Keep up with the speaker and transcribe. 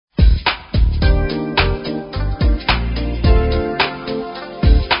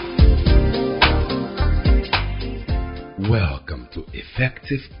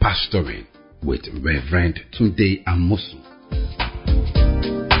Effective Pastoring with Reverend Tunde Amosu.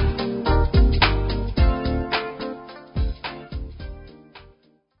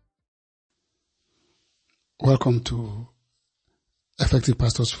 Welcome to Effective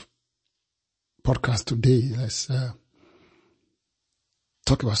Pastors podcast. Today, let's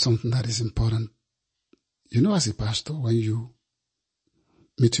talk about something that is important. You know, as a pastor, when you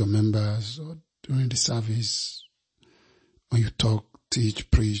meet your members or during the service, when you talk,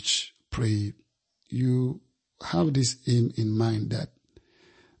 teach, preach, pray, you have this aim in mind that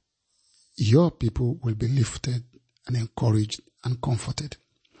your people will be lifted and encouraged and comforted.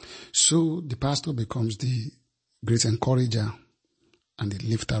 So the pastor becomes the great encourager and the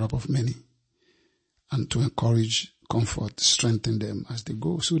lifter up of many, and to encourage, comfort, strengthen them as they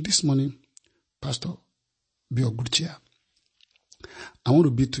go. So this morning, Pastor, be of good cheer. I want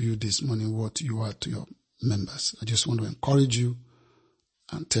to be to you this morning what you are to your members. I just want to encourage you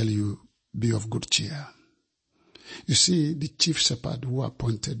and tell you, be of good cheer. You see, the chief shepherd who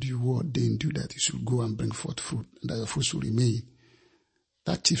appointed you, who ordained you that you should go and bring forth fruit, and that your fruit should remain,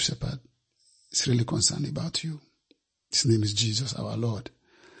 that chief shepherd is really concerned about you. His name is Jesus, our Lord.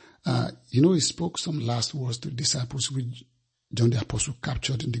 He spoke some last words to the disciples which John the Apostle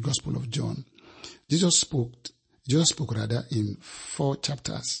captured in the Gospel of John. Jesus spoke in 4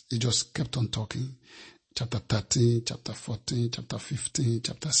 chapters. He just kept on talking. Chapter 13, chapter 14, chapter 15,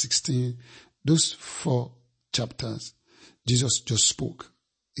 chapter 16. Those 4 chapters, Jesus just spoke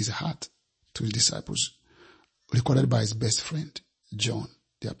his heart to his disciples, recorded by his best friend, John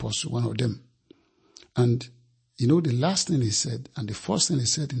the Apostle, one of them. And the last thing he said and the first thing he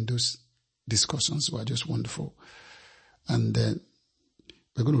said in those discussions were just wonderful. And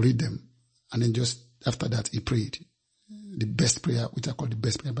we're going to read them. And then just after that, he prayed. The best prayer, which I call the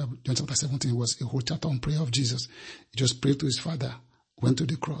best prayer, Bible, John chapter 17 was a whole chapter on prayer of Jesus. He just prayed to his Father, went to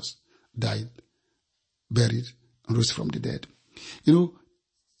the cross, died, buried, and rose from the dead.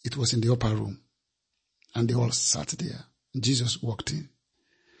 It was in the upper room, and they all sat there. Jesus walked in.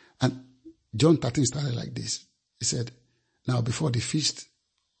 And John 13 started like this. He said, now before the feast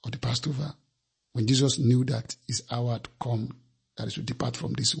of the Passover, when Jesus knew that his hour had come, that he should depart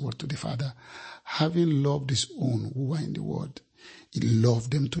from this world to the Father, having loved his own who were in the world, he loved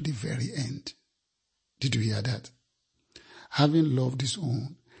them to the very end. Did you hear that? Having loved his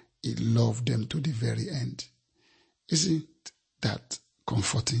own, he loved them to the very end. Isn't that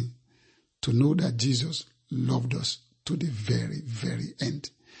comforting to know that Jesus loved us to the very, very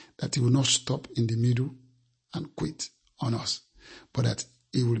end? That he will not stop in the middle and quit on us, but that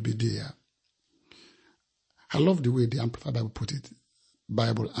he will be there. I love the way the Amplified Bible put it.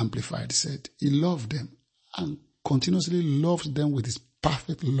 Bible Amplified said, he loved them and continuously loves them with his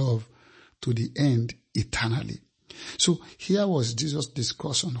perfect love to the end eternally. So here was Jesus'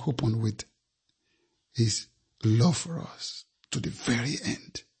 discussion opened with his love for us to the very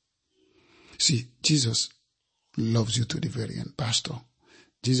end. See, Jesus loves you to the very end, Pastor.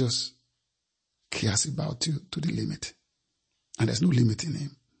 Jesus cares about you to the limit. And there's no limit in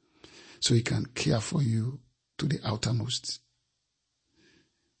him. So he can care for you to the outermost.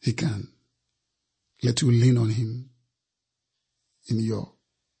 He can let you lean on him in your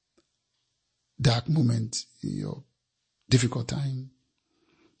dark moment, in your difficult time.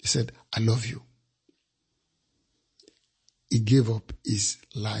 He said, I love you. He gave up his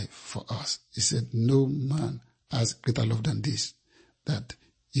life for us. He said, no man has greater love than this, that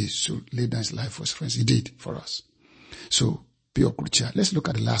he should lay down his life for his friends. He did for us. So, be of good cheer. Let's look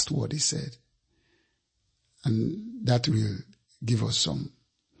at the last word he said. And that will give us some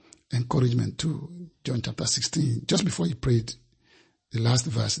encouragement too. John chapter 16. Just before he prayed, the last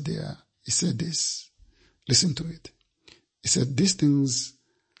verse there, he said this. Listen to it. He said, these things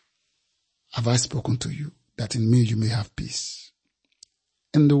have I spoken to you, that in me you may have peace.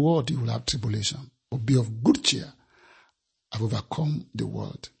 In the world you will have tribulation, but be of good cheer. I've overcome the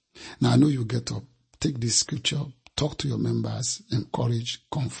world. Now I know you get up, take this scripture, talk to your members, encourage,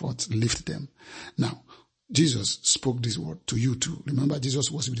 comfort, lift them. Now, Jesus spoke this word to you too. Remember, Jesus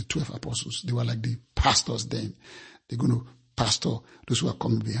was with the 12 apostles. They were like the pastors then. They're going to pastor those who are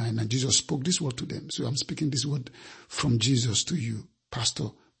coming behind. And Jesus spoke this word to them. So I'm speaking this word from Jesus to you. Pastor,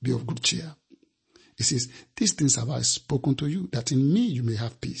 be of good cheer. He says, these things have I spoken to you, that in me you may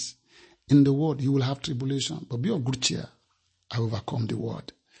have peace. In the world you will have tribulation, but be of good cheer. I overcome the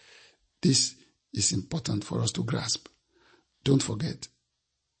world. This is important for us to grasp. Don't forget,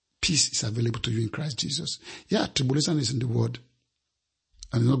 peace is available to you in Christ Jesus. Yeah, tribulation is in the world,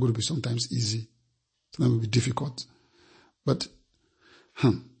 and it's not going to be sometimes easy. Sometimes it will be difficult. But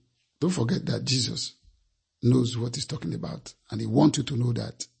don't forget that Jesus knows what he's talking about, and he wants you to know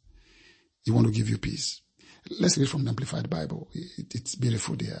that he wants to give you peace. Let's read from the Amplified Bible. It's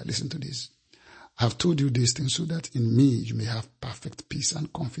beautiful there. Listen to this. I have told you these things so that in me you may have perfect peace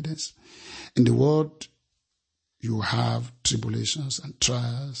and confidence. In the world you have tribulations and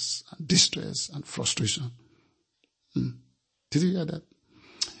trials and distress and frustration. Did you hear that?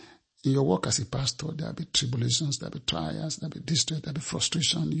 In your work as a pastor, there will be tribulations, there will be trials, there will be distress, there will be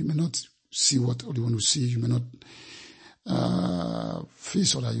frustration. You may not see what you want to see. You may not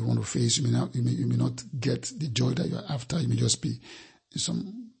face all that you want to face. You may not get the joy that you are after. You may just be in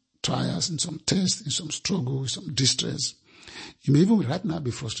some trials, in some tests, in some struggle, some distress. You may even right now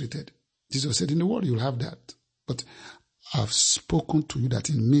be frustrated. Jesus said, in the world you will have that. But I've spoken to you that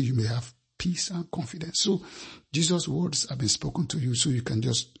in me you may have peace and confidence. So Jesus' words have been spoken to you, so you can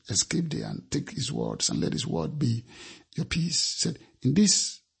just escape there and take his words and let his word be your peace. He said, in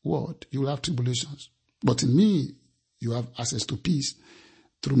this world you will have tribulations, but in me you have access to peace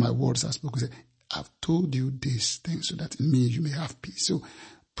through my words I spoke. He said, I've told you these things so that in me you may have peace. So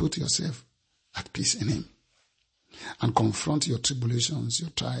put yourself at peace in him and confront your tribulations,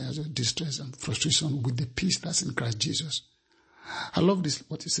 your trials, your distress and frustration with the peace that's in Christ Jesus. I love this,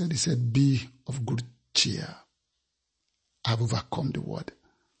 what he said. He said, be of good cheer. I've overcome the world.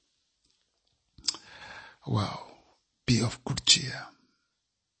 Wow. Be of good cheer.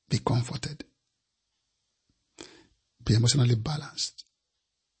 Be comforted. Be emotionally balanced.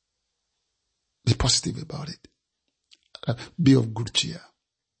 Be positive about it. Be of good cheer.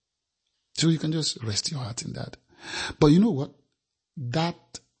 So you can just rest your heart in that. But you know what?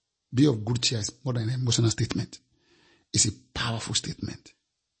 That be of good cheer is more than an emotional statement. It's a powerful statement.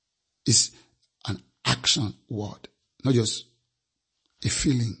 It's an action word, not just a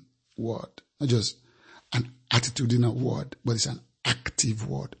feeling word, not just an attitudinal word, but it's an active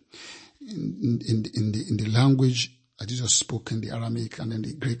word. In the language that Jesus spoke in the Aramaic and in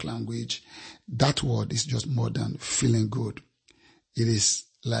the Greek language, that word is just more than feeling good. It is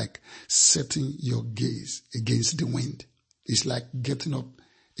like setting your gaze against the wind. It's like getting up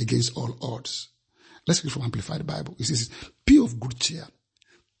against all odds. Let's read from Amplified Bible. It says, be of good cheer.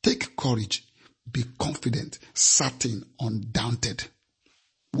 Take courage. Be confident, certain, undaunted.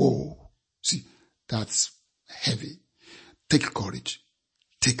 Whoa. See, that's heavy. Take courage.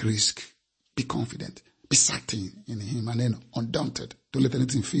 Take risk. Be confident. Be certain in him and then undaunted. Don't let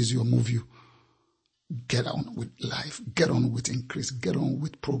anything phase you or move you. Get on with life. Get on with increase. Get on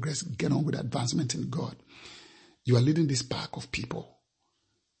with progress. Get on with advancement in God. You are leading this pack of people.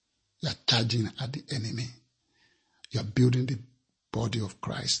 You are charging at the enemy. You are building the body of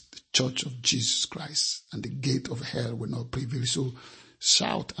Christ, the church of Jesus Christ, and the gate of hell will not prevail. So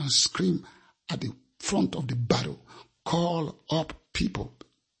shout and scream at the front of the battle. Call up people.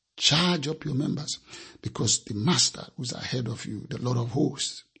 Charge up your members, because the master who's ahead of you, the Lord of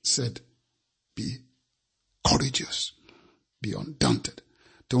hosts, said, be courageous, be undaunted.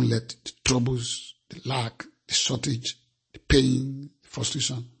 Don't let the troubles, the lack, the shortage, the pain, the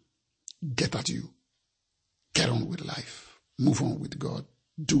frustration get at you. Get on with life. Move on with God.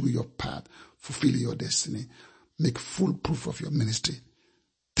 Do your part. Fulfill your destiny. Make full proof of your ministry.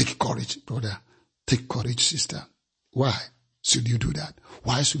 Take courage, brother. Take courage, sister. Why should you do that?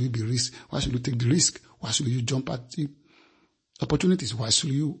 Why should you be risk? Why should you take the risk? Why should you jump at the opportunities? Why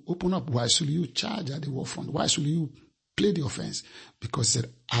should you open up? Why should you charge at the war front? Why should you play the offense? Because he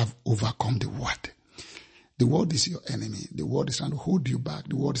said, I've overcome the world. The world is your enemy. The world is trying to hold you back.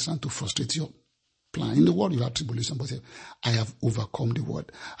 The world is trying to frustrate your plan. In the world you have tribulation, but I have overcome the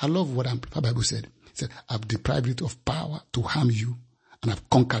world. I love what the Bible said. It said, I've deprived it of power to harm you, and I've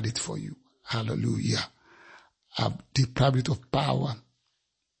conquered it for you. Hallelujah. I've deprived it of power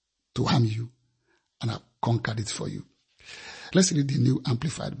to harm you, and I've conquered it for you. Let's read the New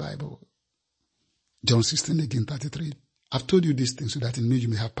Amplified Bible. John 16 again, 33. I've told you these things so that in me you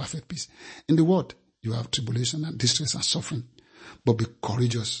may have perfect peace. In the world you have tribulation and distress and suffering, but be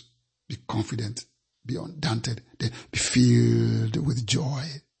courageous, be confident, be undaunted, then be filled with joy.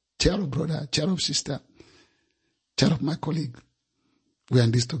 Cheer up, brother, cheer up, sister, cheer up, my colleague. We are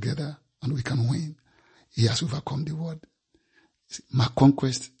in this together and we can win. He has overcome the world. My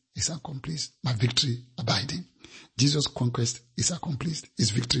conquest is accomplished. My victory abiding. Jesus' conquest is accomplished.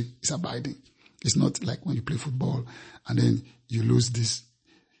 His victory is abiding. It's not like when you play football and then you lose this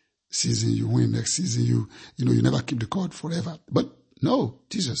season, you win next season, you never keep the cord forever. But no,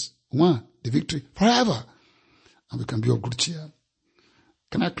 Jesus won the victory forever. And we can be of good cheer.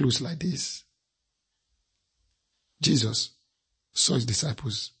 Can I close like this? Jesus saw his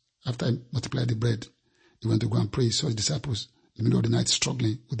disciples after he multiplied the bread. He went to go and pray. He saw his disciples in the middle of the night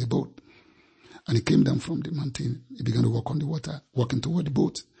struggling with the boat. And he came down from the mountain. He began to walk on the water, walking toward the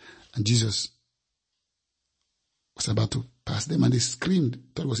boat. And Jesus was about to pass them, and they screamed,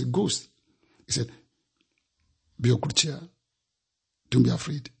 thought it was a ghost. He said, be of good cheer. Don't be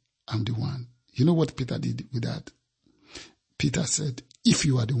afraid. I'm the one. You know what Peter did with that? Peter said, if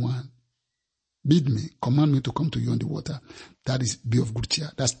you are the one, bid me, command me to come to you on the water. That is be of good cheer.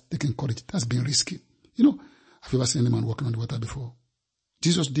 That's taking courage. That's being risky. You know, have you ever seen anyone walking on the water before?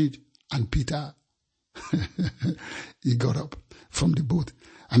 Jesus did. And Peter, he got up from the boat.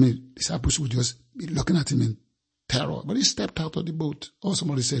 I mean, disciples would just be looking at him in terror. But he stepped out of the boat. Or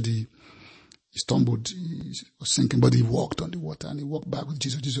somebody said he stumbled, he was sinking, but he walked on the water and he walked back with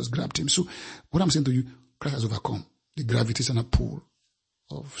Jesus. Jesus grabbed him. So what I'm saying to you, Christ has overcome the gravities and a pool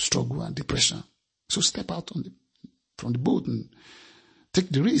of struggle and depression. So step out from the boat and take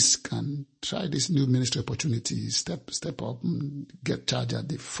the risk and try this new ministry opportunity. Step up and get charged at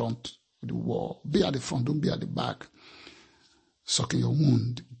the front of the wall. Be at the front, don't be at the back. Sucking your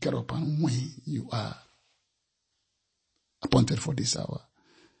wound, get up and win. You are appointed for this hour.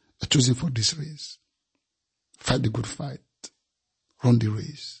 You're chosen for this race. Fight the good fight. Run the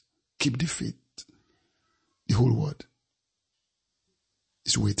race. Keep the faith. The whole world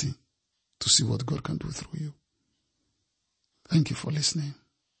is waiting to see what God can do through you. Thank you for listening.